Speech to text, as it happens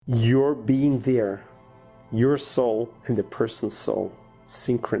your being there, your soul and the person's soul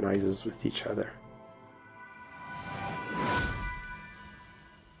synchronizes with each other.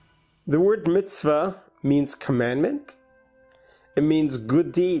 The word mitzvah means commandment. It means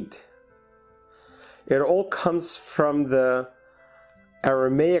good deed. It all comes from the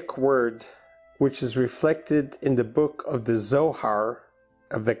Aramaic word, which is reflected in the book of the Zohar,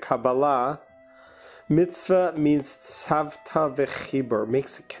 of the Kabbalah. Mitzvah means tzavta v'chibur,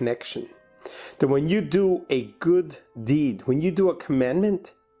 makes a connection. That when you do a good deed, when you do a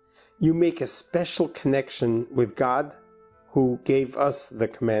commandment, you make a special connection with God who gave us the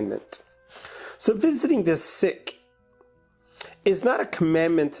commandment. So visiting the sick is not a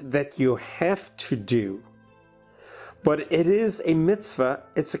commandment that you have to do, but it is a mitzvah.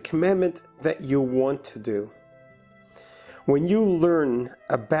 It's a commandment that you want to do. When you learn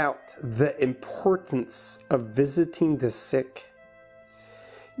about the importance of visiting the sick,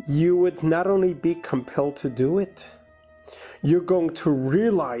 you would not only be compelled to do it, you're going to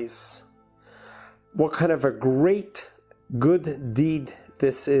realize what kind of a great good deed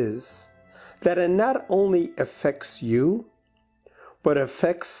this is, that it not only affects you, but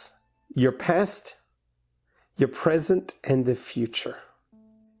affects your past, your present, and the future.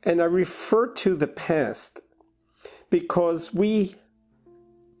 And I refer to the past because we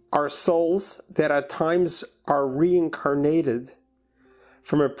are souls that at times are reincarnated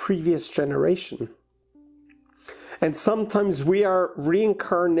from a previous generation. And sometimes we are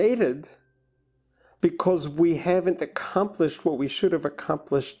reincarnated because we haven't accomplished what we should have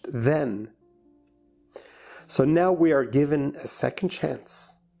accomplished then. So now we are given a second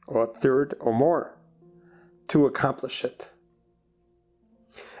chance, or a third or more, to accomplish it.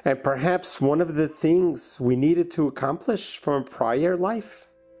 And perhaps one of the things we needed to accomplish from a prior life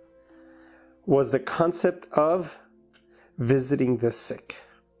was the concept of visiting the sick.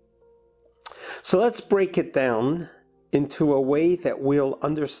 So let's break it down into a way that we'll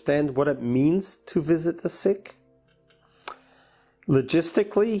understand what it means to visit the sick.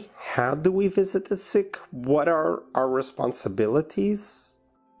 Logistically, how do we visit the sick? What are our responsibilities?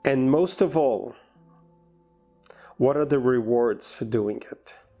 And most of all, what are the rewards for doing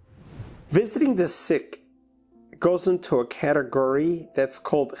it? Visiting the sick goes into a category that's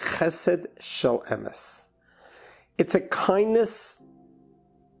called Chesed Shel Emes. It's a kindness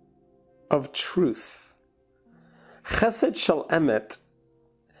of truth. Chesed Shel Emet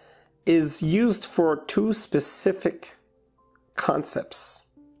is used for two specific concepts.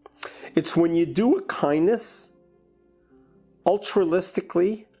 It's when you do a kindness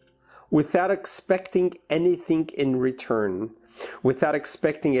altruistically without expecting anything in return, without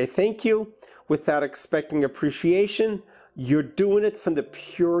expecting a thank you, without expecting appreciation. You're doing it from the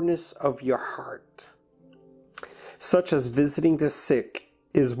pureness of your heart. Such as visiting the sick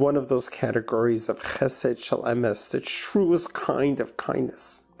is one of those categories of Chesed Shel Emes, the truest kind of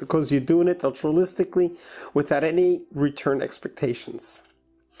kindness, because you're doing it altruistically without any return expectations.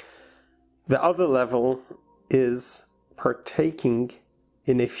 The other level is partaking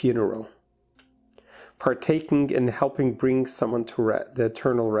in a funeral, partaking in helping bring someone to the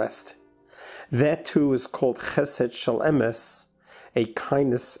eternal rest. That too is called Chesed Shel Emes, a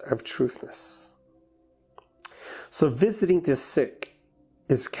kindness of truthness. So visiting the sick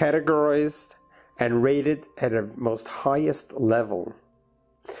is categorized and rated at a most highest level.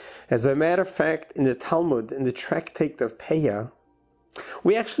 As a matter of fact, in the Talmud, in the Tractate of Peah,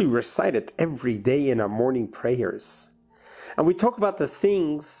 we actually recite it every day in our morning prayers. And we talk about the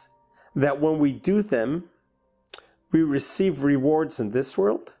things that when we do them, we receive rewards in this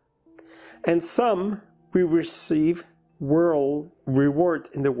world, and some we receive reward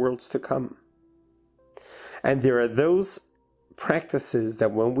in the worlds to come. And there are those practices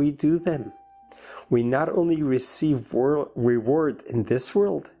that when we do them, we not only receive reward in this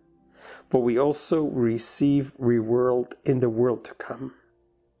world, but we also receive reward in the world to come.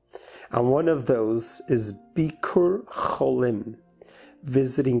 And one of those is Bikur Cholim,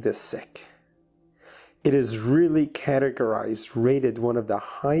 visiting the sick. It is really categorized, rated one of the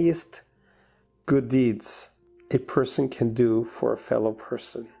highest good deeds a person can do for a fellow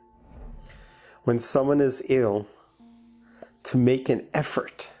person. When someone is ill, to make an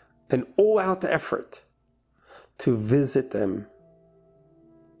effort, an all-out effort, to visit them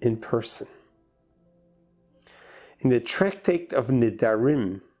in person. In the Tractate of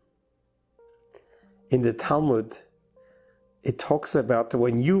Nidarim, in the Talmud, it talks about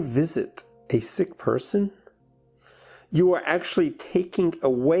when you visit a sick person, you are actually taking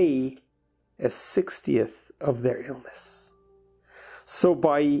away a 60th of their illness. So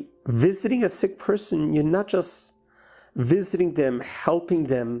by visiting a sick person, you're not just visiting them, helping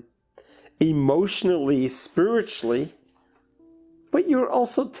them emotionally, spiritually, but you're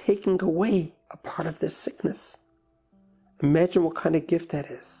also taking away a part of their sickness. Imagine what kind of gift that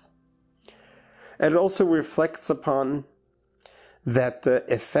is. And it also reflects upon that the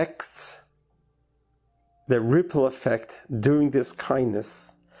effects, the ripple effect doing this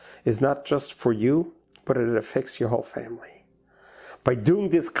kindness is not just for you, but it affects your whole family. By doing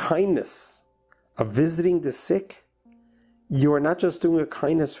this kindness of visiting the sick, you are not just doing a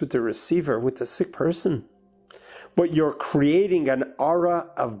kindness with the receiver, with the sick person, but you're creating an aura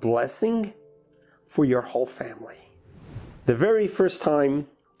of blessing for your whole family. The very first time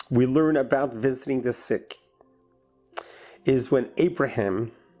we learn about visiting the sick is when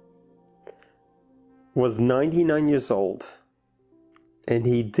Abraham was 99 years old and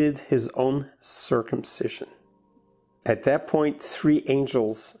he did his own circumcision. At that point, 3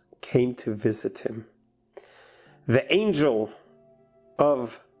 angels came to visit him. The angel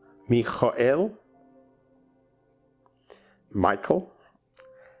of Michael,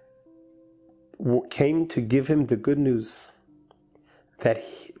 came to give him the good news that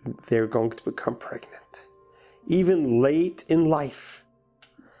they're going to become pregnant. Even late in life,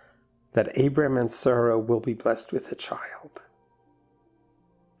 that Abraham and Sarah will be blessed with a child.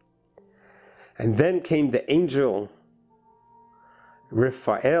 And then came the angel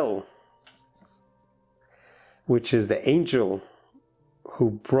Raphael, which is the angel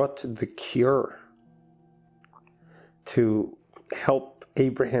who brought the cure to help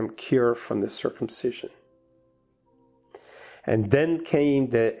Abraham cure from the circumcision. And then came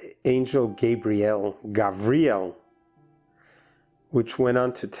the angel Gabriel, which went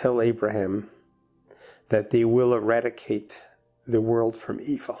on to tell Abraham that they will eradicate the world from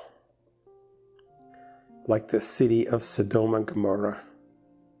evil, like the city of Sodom and Gomorrah.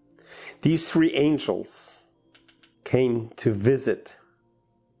 These 3 angels came to visit,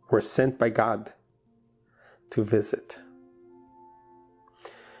 were sent by God to visit.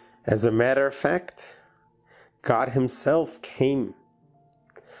 As a matter of fact, God himself came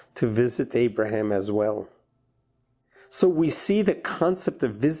to visit Abraham as well. So we see the concept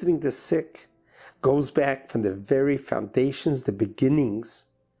of visiting the sick goes back from the very foundations, the beginnings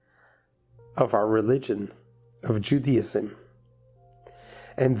of our religion, of Judaism.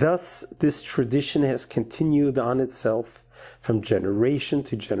 And thus this tradition has continued on itself from generation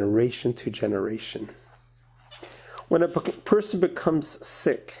to generation to generation. When a person becomes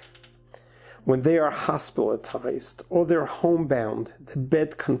sick, when they are hospitalized or they're homebound, the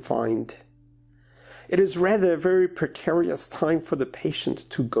bed confined, it is rather a very precarious time for the patient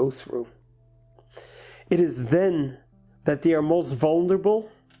to go through. It is then that they are most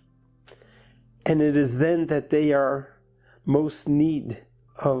vulnerable, and it is then that they are most need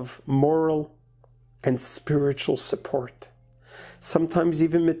of moral and spiritual support. Sometimes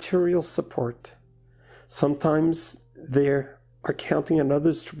even material support. Sometimes they are counting on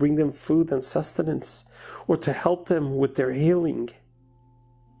others to bring them food and sustenance, or to help them with their healing.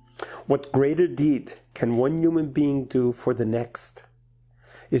 What greater deed can one human being do for the next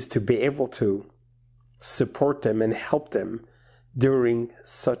is to be able to support them and help them during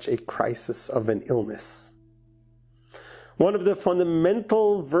such a crisis of an illness. One of the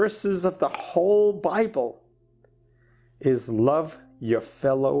fundamental verses of the whole Bible is love your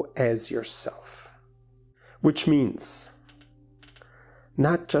fellow as yourself, which means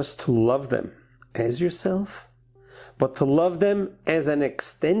not just to love them as yourself, but to love them as an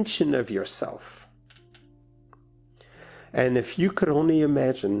extension of yourself. And if you could only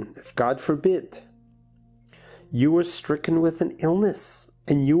imagine, if God forbid, you were stricken with an illness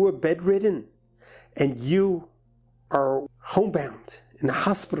and you were bedridden and you are homebound in the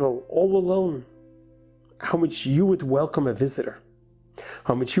hospital all alone, how much you would welcome a visitor,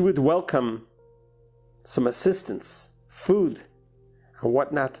 how much you would welcome some assistance, food, and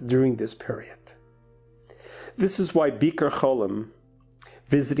whatnot during this period. This is why Bikur Cholim,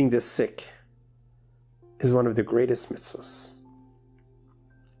 visiting the sick, is one of the greatest mitzvahs.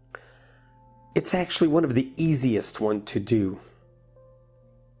 It's actually one of the easiest one to do,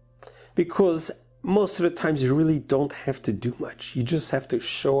 because most of the times you really don't have to do much. You just have to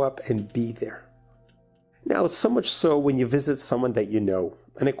show up and be there. Now, it's so much so when you visit someone that you know,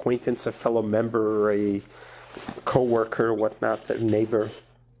 an acquaintance, a fellow member, a co-worker, whatnot, a neighbor.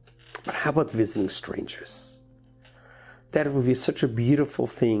 But how about visiting strangers? That would be such a beautiful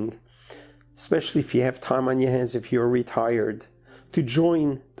thing, especially if you have time on your hands, if you're retired, to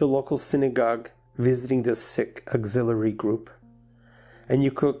join the local synagogue visiting the sick auxiliary group. And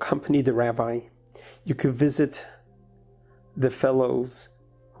you could accompany the rabbi. You could visit the fellows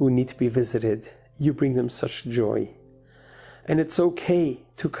who need to be visited. You bring them such joy. And it's okay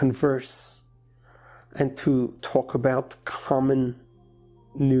to converse and to talk about common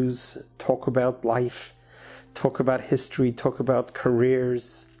news, talk about life, talk about history, talk about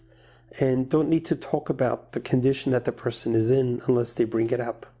careers, and don't need to talk about the condition that the person is in unless they bring it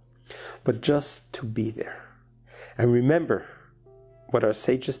up. But just to be there. And remember what our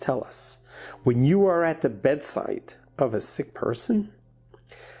sages tell us. When you are at the bedside of a sick person,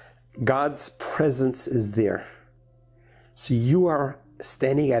 God's presence is there. So you are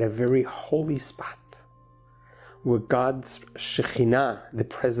standing at a very holy spot where God's Shekhinah, the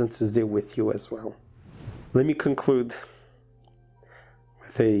presence, is there with you as well. Let me conclude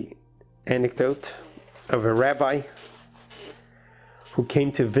with an anecdote of a rabbi who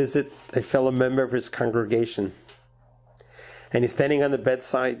came to visit a fellow member of his congregation. And he's standing on the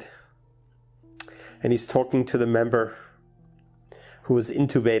bedside and he's talking to the member who was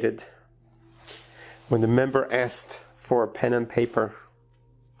intubated. When the member asked for a pen and paper,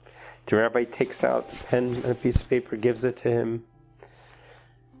 the rabbi takes out a pen and a piece of paper, gives it to him.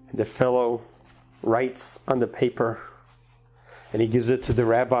 And the fellow writes on the paper and he gives it to the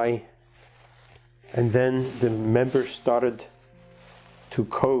rabbi. And then the member started to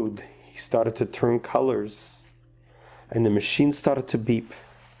code. He started to turn colors. And the machine started to beep.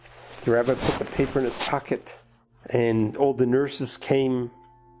 The rabbi put the paper in his pocket. And all the nurses came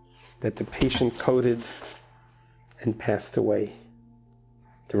that the patient coded and passed away.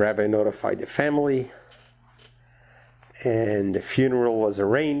 The rabbi notified the family. And the funeral was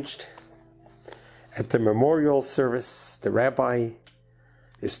arranged. At the memorial service, the rabbi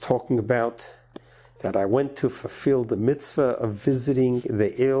is talking about that I went to fulfill the mitzvah of visiting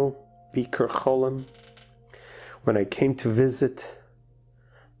the ill, Bikur Cholim. When I came to visit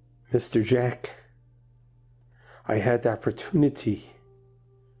Mr. Jack, I had the opportunity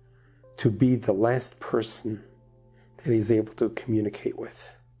to be the last person that he's able to communicate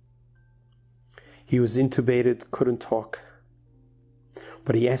with. He was intubated, couldn't talk,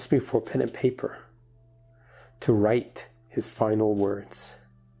 but he asked me for a pen and paper to write his final words,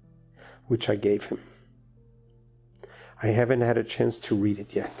 which I gave him. I haven't had a chance to read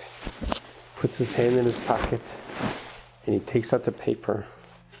it yet. Puts his hand in his pocket and he takes out the paper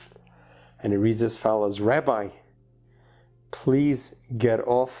and he reads as follows: Rabbi, please get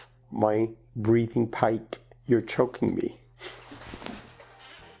off my breathing pipe. You're choking me.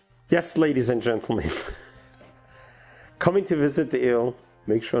 Yes, ladies and gentlemen, coming to visit the ill,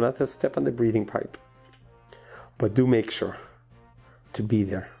 make sure not to step on the breathing pipe, but do make sure to be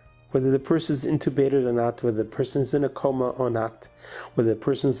there. Whether the person is intubated or not, whether the person is in a coma or not, whether the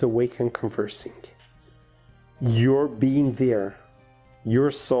person is awake and conversing, your being there,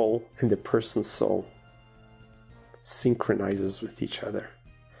 your soul and the person's soul synchronizes with each other.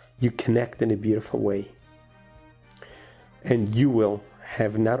 You connect in a beautiful way. And you will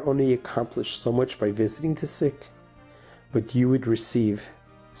have not only accomplished so much by visiting the sick, but you would receive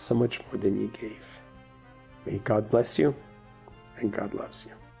so much more than you gave. May God bless you, and God loves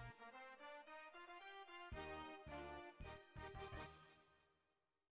you.